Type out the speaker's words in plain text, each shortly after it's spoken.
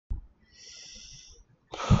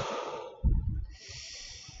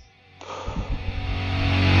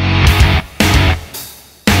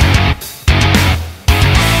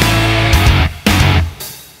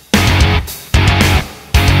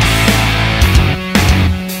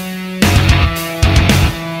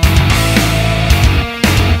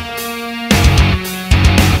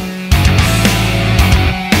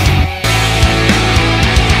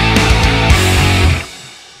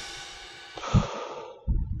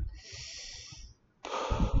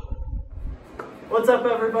What's up,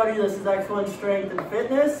 everybody? This is Excellent Strength and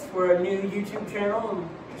Fitness. We're a new YouTube channel and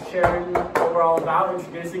just sharing what we're all about,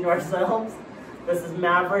 introducing ourselves. This is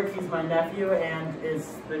Maverick. He's my nephew and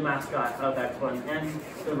is the mascot of Excellent and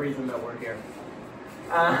the reason that we're here.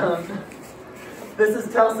 This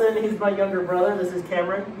is Telson. He's my younger brother. This is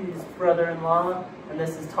Cameron. He's brother-in-law. And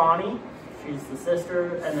this is Tawny. She's the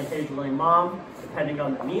sister and occasionally mom, depending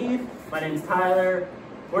on the need. My name's Tyler.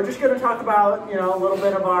 We're just going to talk about, a little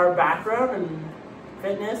bit of our background and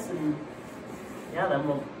fitness, and yeah, then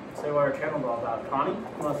we'll say what our channel is all about. Connie,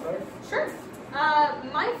 you want to start? Sure.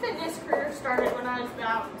 My fitness career started when I was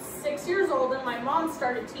about 6 years old, and my mom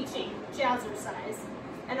started teaching jazzercise.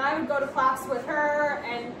 And I would go to class with her,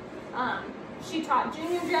 and she taught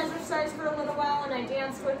junior jazzercise for a little while, and I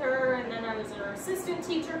danced with her, and then I was her assistant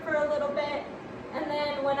teacher for a little bit. And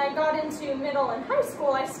then when I got into middle and high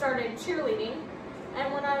school, I started cheerleading.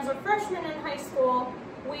 And when I was a freshman in high school,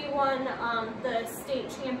 we won the state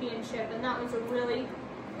championship, and that was a really,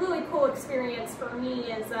 really cool experience for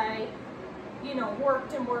me as I,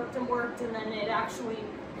 worked and worked and worked, and then it actually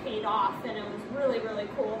paid off, and it was really, really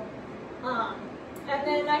cool. And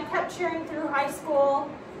then I kept cheering through high school,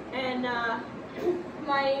 and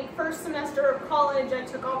my first semester of college, I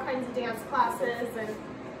took all kinds of dance classes,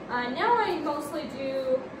 and now I mostly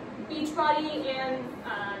do Beachbody and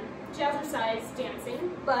jazzercise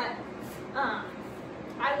dancing, but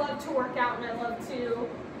I love to work out and I love to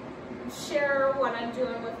share what I'm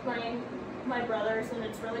doing with my brothers, and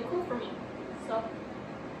it's really cool for me. So,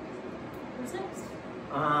 who's next?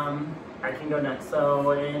 I can go next.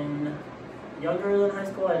 So younger than high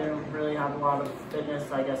school, I didn't really have a lot of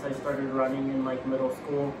fitness. I guess I started running in middle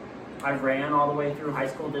school. I ran all the way through high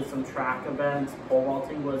school, did some track events. Pole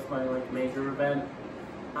vaulting was my major event.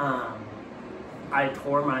 I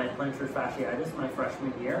tore my plantar fasciitis my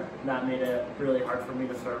freshman year. That made it really hard for me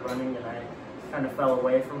to start running, and I kind of fell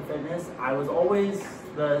away from fitness. I was always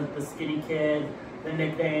the skinny kid, the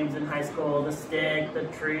nicknames in high school, the stick, the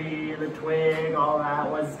tree, the twig, all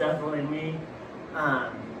that was definitely me.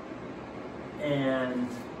 And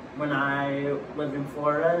when I lived in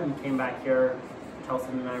Florida and came back here,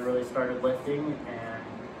 Telson and I really started lifting, and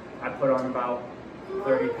I put on about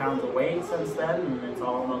 30 pounds of weight since then, and it's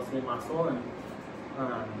all mostly muscle, and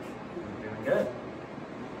I'm doing good.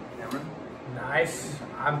 Cameron? Nice.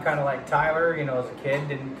 I'm kind of like Tyler, as a kid,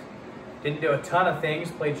 didn't do a ton of things,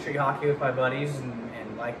 played street hockey with my buddies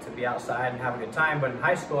and liked to be outside and have a good time, but in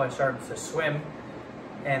high school I started to swim,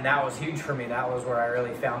 and that was huge for me. That was where I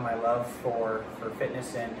really found my love for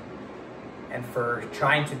fitness and for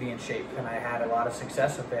trying to be in shape, and I had a lot of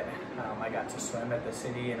success with it. I got to swim at the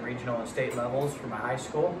city and regional and state levels for my high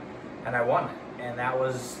school, and I won. And that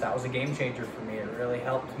was a game changer for me. It really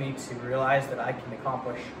helped me to realize that I can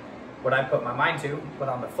accomplish what I put my mind to. But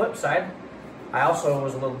on the flip side, I also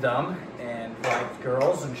was a little dumb and liked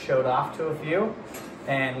girls and showed off to a few,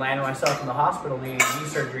 and landed myself in the hospital needing knee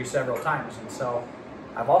surgery several times. And so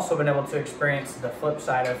I've also been able to experience the flip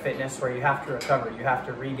side of fitness, where you have to recover, you have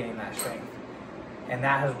to regain that strength. And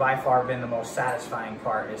that has by far been the most satisfying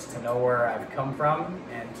part, is to know where I've come from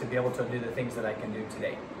and to be able to do the things that I can do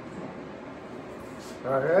today.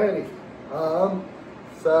 Alrighty.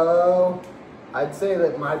 So I'd say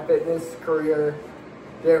that my fitness career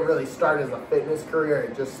didn't really start as a fitness career.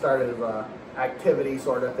 It just started as a activity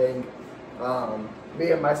sort of thing.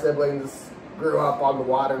 Me and my siblings grew up on the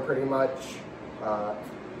water pretty much.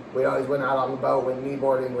 We always went out on the boat, went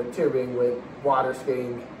kneeboarding, went tubing, went water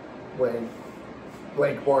skiing, went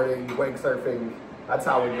wakeboarding, wake surfing. That's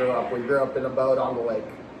how we grew up. We grew up in a boat on the lake.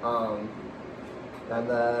 And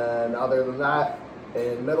then other than that,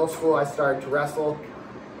 in middle school I started to wrestle.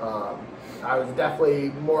 I was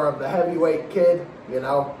definitely more of the heavyweight kid,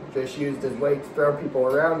 just used as weight to throw people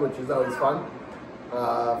around, which is always fun.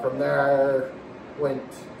 From there I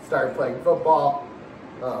started playing football.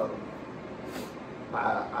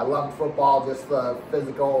 I loved football, just the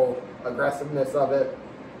physical aggressiveness of it,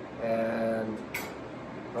 and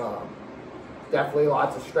definitely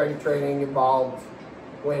lots of strength training involved.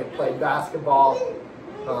 Went and played basketball.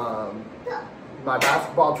 My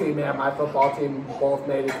basketball team and my football team both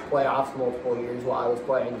made it to playoffs multiple years while I was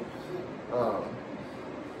playing.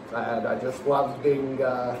 And I just loved being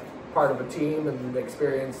part of a team and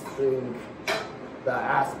experiencing the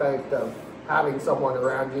aspect of having someone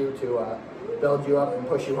around you to build you up and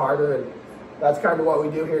push you harder. And that's kind of what we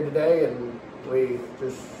do here today, and we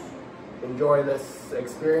just enjoy this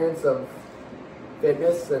experience of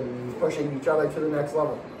fitness and pushing each other to the next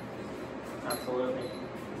level. Absolutely.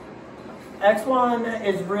 X1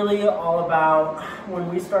 is really all about, when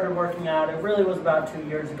we started working out, it really was about 2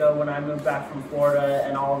 years ago when I moved back from Florida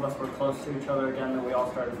and all of us were close to each other again, and we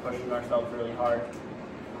all started pushing ourselves really hard.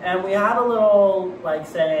 And we had a little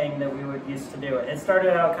saying that we would used to do it. It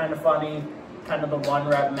started out kind of funny, kind of the 1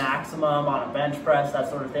 rep maximum on a bench press, that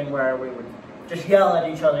sort of thing, where we would just yell at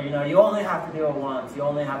each other, you only have to do it once, you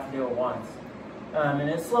only have to do it once. And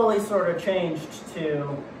it slowly sort of changed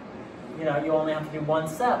to, you only have to do 1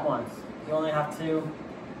 set once. You only have to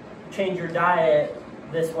change your diet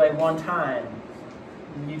this way 1 time.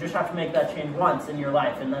 You just have to make that change once in your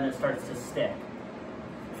life, and then it starts to stick.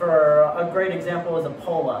 For a great example is a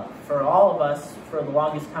pull-up. For all of us, for the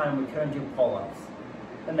longest time, we couldn't do pull-ups.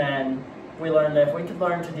 And then we learned that if we could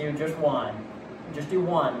learn to do just do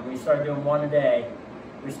one, we started doing 1 a day,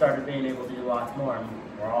 we started being able to do lots more, and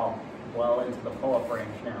we're all well into the pull-up range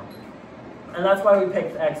now. And that's why we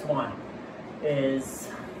picked X1, is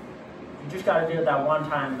you just got to do it that 1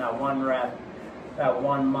 time, that 1 rep, that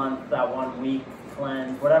 1 month, that 1 week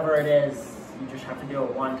cleanse, whatever it is, you just have to do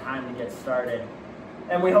it 1 time to get started.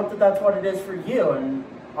 And we hope that that's what it is for you. And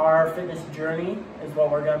our fitness journey is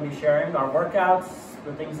what we're going to be sharing. Our workouts,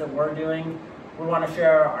 the things that we're doing. We want to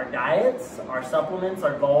share our diets, our supplements,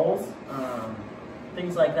 our goals,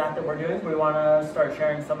 things like that we're doing. We want to start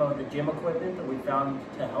sharing some of the gym equipment that we found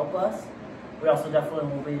to help us. We also definitely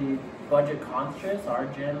will be budget conscious. Our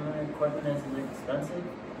gym equipment isn't expensive.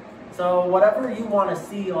 So whatever you want to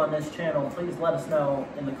see on this channel, please let us know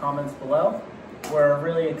in the comments below. We're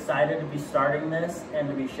really excited to be starting this and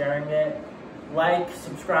to be sharing it. Like,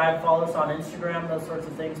 subscribe, follow us on Instagram, those sorts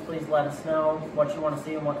of things. Please let us know what you want to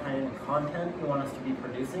see and what kind of content you want us to be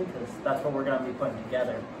producing, because that's what we're going to be putting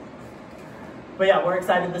together. But yeah, we're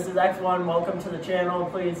excited. This is X1. Welcome to the channel.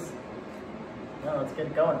 Please, let's get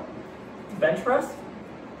it going. Bench press?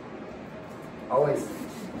 Always.